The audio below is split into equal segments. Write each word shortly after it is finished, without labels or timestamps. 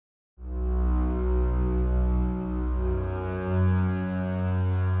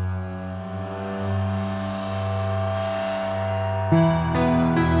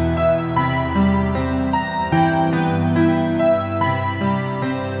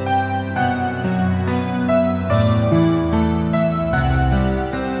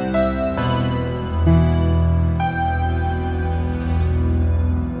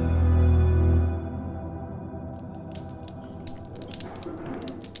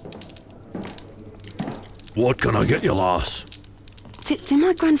What can I get you, lass? Did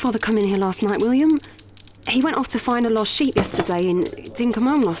my grandfather come in here last night, William? He went off to find a lost sheep yesterday and didn't come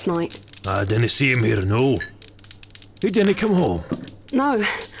home last night. I didn't see him here, no. He didn't come home. No,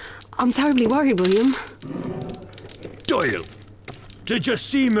 I'm terribly worried, William. Doyle, did you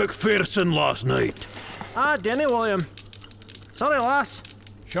see McPherson last night? Ah, dinna, William. Sorry, lass.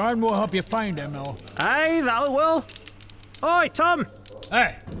 Sean will help you find him, though. Aye, that will. Oi, Tom!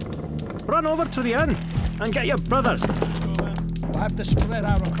 Hey, Run over to the inn and get your brothers. we'll have to spread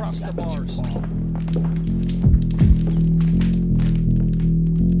out across the moors.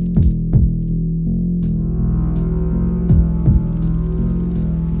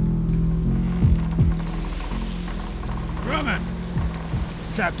 Grumman!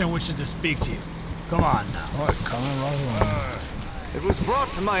 Captain wishes to speak to you. Come on now. Coming right along. It was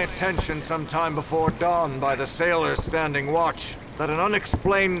brought to my attention some time before dawn by the sailors standing watch that an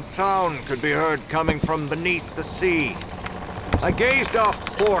unexplained sound could be heard coming from beneath the sea. I gazed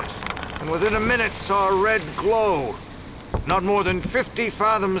off port, and within a minute saw a red glow, not more than 50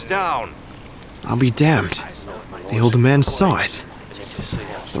 fathoms down. I'll be damned. The old man saw it.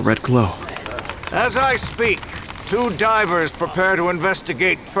 The red glow. As I speak, 2 divers prepare to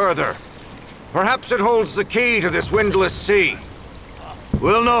investigate further. Perhaps it holds the key to this windless sea.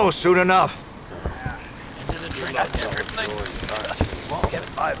 We'll know soon enough.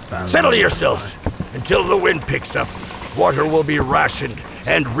 Settle yourselves. Until the wind picks up, water will be rationed,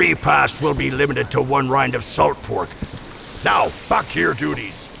 and repast will be limited to 1 rind of salt pork. Now, back to your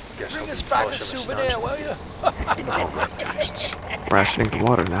duties. Bring us back a souvenir, will you? Rationing the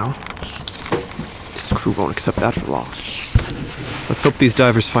water now. This crew won't accept that for long. Let's hope these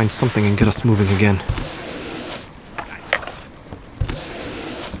divers find something and get us moving again.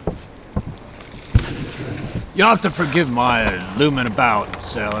 You'll have to forgive my looming about,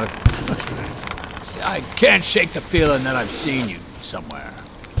 sailor. See, I can't shake the feeling that I've seen you somewhere.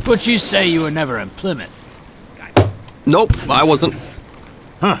 But you say you were never in Plymouth. Nope, I wasn't.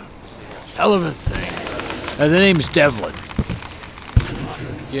 Huh. Hell of a thing. The name's Devlin.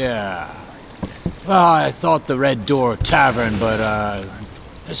 Yeah. Well, I thought the Red Door Tavern, but, I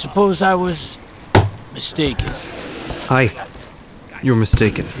suppose I was mistaken. Hi. You're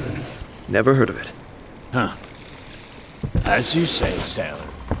mistaken. Never heard of it. Huh. As you say, sailor.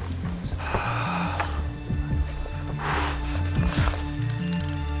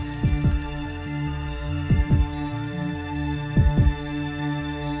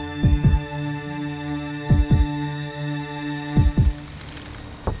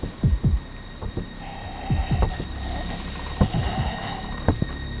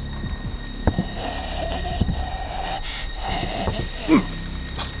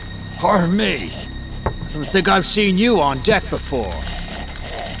 Pardon me. I don't think I've seen you on deck before.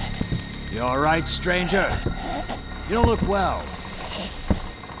 You all right, stranger? You don't look well.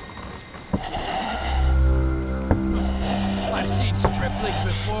 I've seen striplings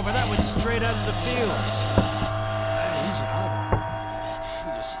before, but that went straight out of the fields. Easy, huh?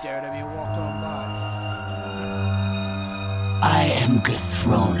 You just stared at me and walked on by. I am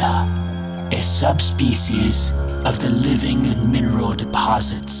Gathrona, a subspecies of the living mineral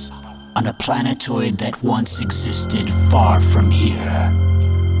deposits on a planetoid that once existed far from here.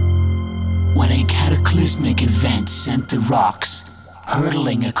 When a cataclysmic event sent the rocks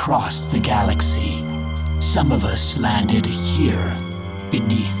hurtling across the galaxy, some of us landed here,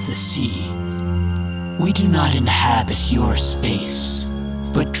 beneath the sea. We do not inhabit your space,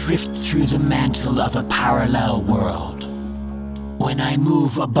 but drift through the mantle of a parallel world. When I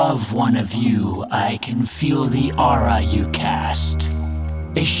move above one of you, I can feel the aura you cast.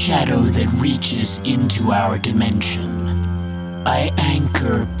 A shadow that reaches into our dimension. I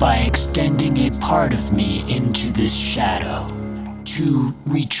anchor by extending a part of me into this shadow to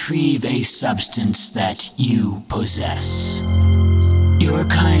retrieve a substance that you possess. Your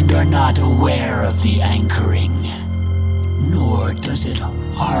kind are not aware of the anchoring, nor does it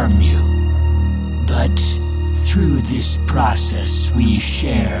harm you. But through this process, we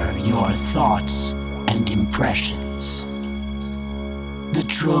share your thoughts and impressions. The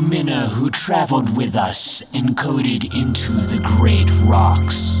Tromina who traveled with us encoded into the great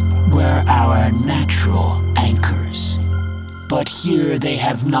rocks were our natural anchors. But here they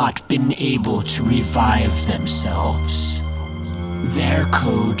have not been able to revive themselves. Their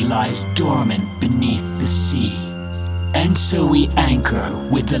code lies dormant beneath the sea. And so we anchor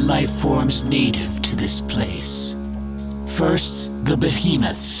with the life forms native to this place. First, the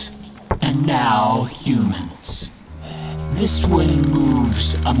behemoths, and now humans. This one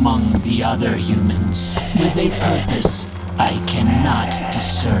moves among the other humans with a purpose I cannot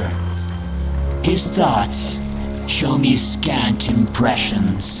discern. His thoughts show me scant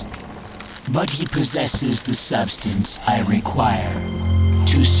impressions, but he possesses the substance I require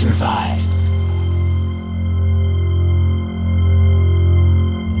to survive.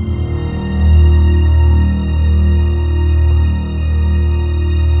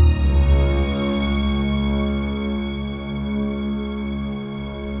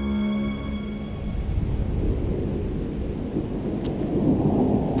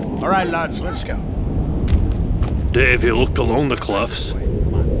 All right, lads, let's go. Davy looked along the cliffs.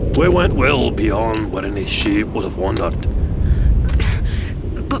 We went well beyond where any sheep would have wandered.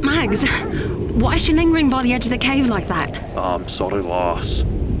 But Mags, why is she lingering by the edge of the cave like that? I'm sorry, lass.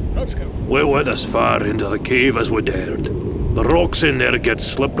 Let's go. We went as far into the cave as we dared. The rocks in there get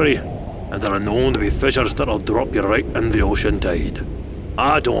slippery, and there are known to be fissures that'll drop you right in the ocean tide.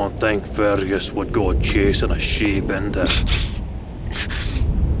 I don't think Fergus would go chasing a sheep into...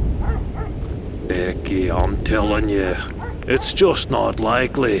 Becky, I'm telling you, it's just not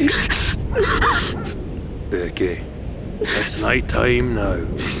likely. Becky, it's night time now.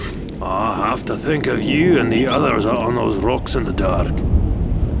 I have to think of you and the others out on those rocks in the dark.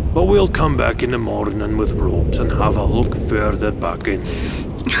 But we'll come back in the morning with ropes and have a look further back in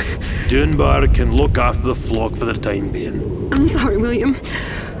there. Dunbar can look after the flock for the time being. I'm sorry, William.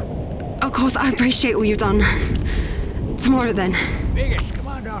 Of course, I appreciate all you've done. Tomorrow then. Vegas, come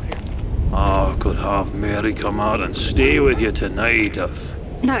on down here. I could have Mary come out and stay with you tonight if...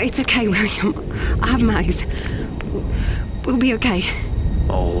 No, it's okay, William. I have Mags. We'll be okay.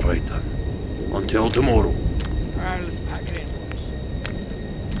 All right then. Until tomorrow. All right, let's pack it in,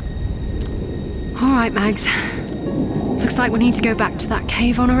 boys. All right, Mags. Looks like we need to go back to that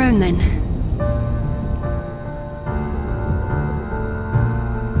cave on our own then.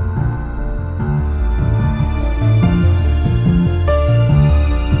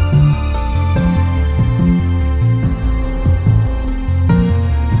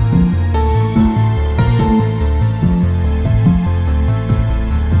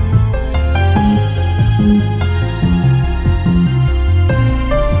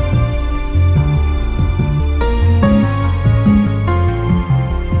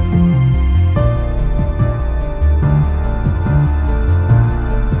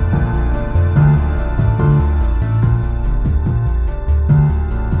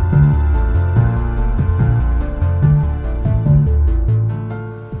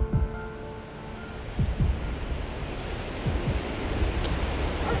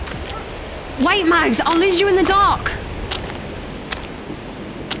 Wait, Mags, I'll lose you in the dark.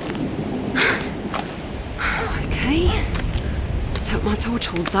 Okay. Let's hope my torch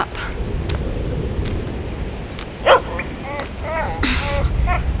holds up.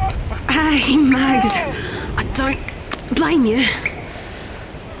 Hey, Mags. I don't blame you.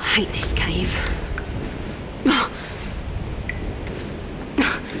 I hate this cave.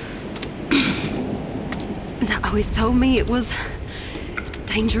 Dad always told me it was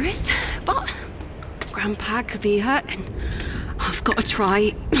dangerous, but Grandpa could be hurt and I've got to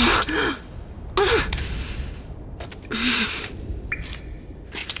try.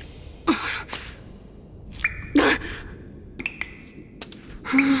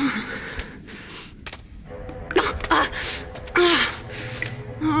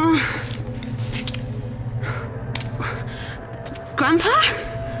 Grandpa?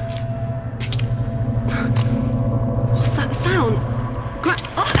 What's that sound?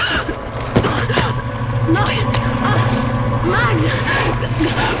 No! Mags!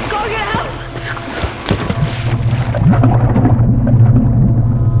 Go get help!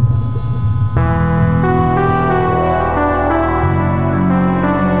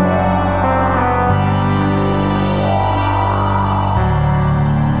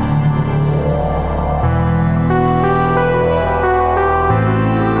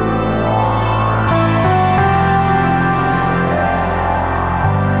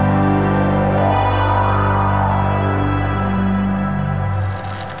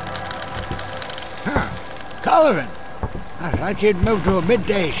 Sullivan, I thought you'd moved to a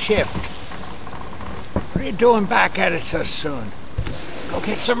midday shift. What are you doing back at it so soon? Go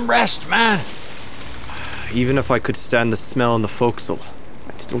get some rest, man. Even if I could stand the smell in the forecastle,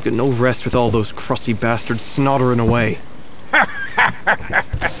 I'd still get no rest with all those crusty bastards snottering away.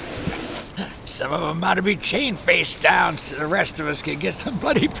 Some of them ought to be chained face down so the rest of us can get some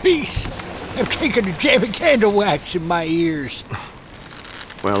bloody peace. I'm taking a jam of candle wax in my ears.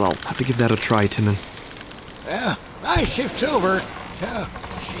 Well, I'll have to give that a try, Timon. Well, my shift's over, so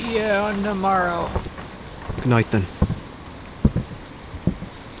see you on the morrow. Good night, then.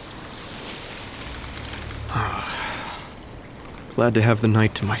 Glad to have the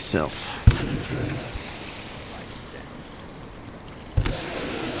night to myself.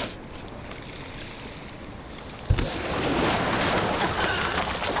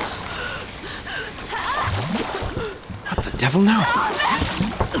 What the devil now?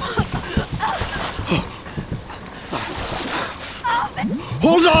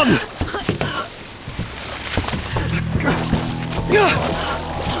 Hold on!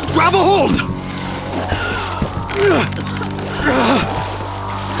 Grab a hold!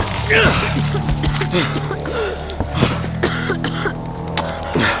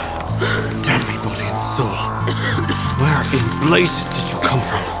 Damn me, body and soul. Where in blazes did you come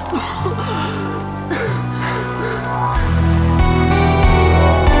from?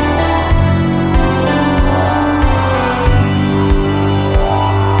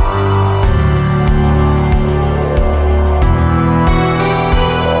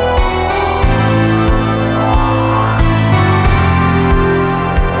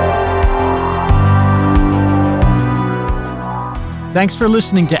 Thanks for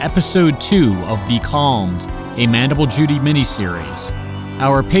listening to episode 2 of Becalmed, a Mandible Judy miniseries.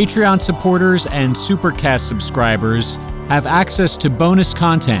 Our Patreon supporters and Supercast subscribers have access to bonus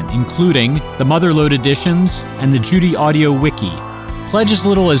content, including the Motherlode editions and the Judy Audio Wiki. Pledge as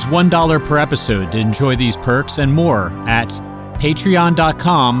little as $1 per episode to enjoy these perks and more at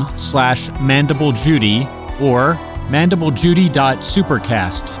patreon.com/mandiblejudy or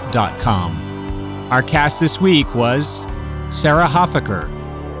mandiblejudy.supercast.com. Our cast this week was Sarah Hoffaker,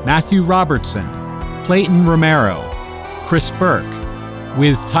 Matthew Robertson, Clayton Romero, Chris Burke,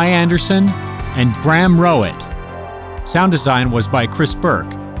 with Ty Anderson and Graham Rowett. Sound design was by Chris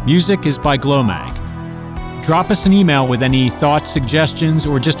Burke. Music is by Glowmag. Drop us an email with any thoughts, suggestions,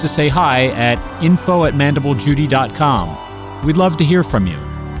 or just to say hi at info@mandiblejudy.com. We'd love to hear from you.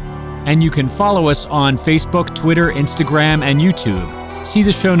 And you can follow us on Facebook, Twitter, Instagram, and YouTube. See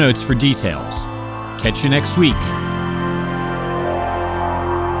the show notes for details. Catch you next week.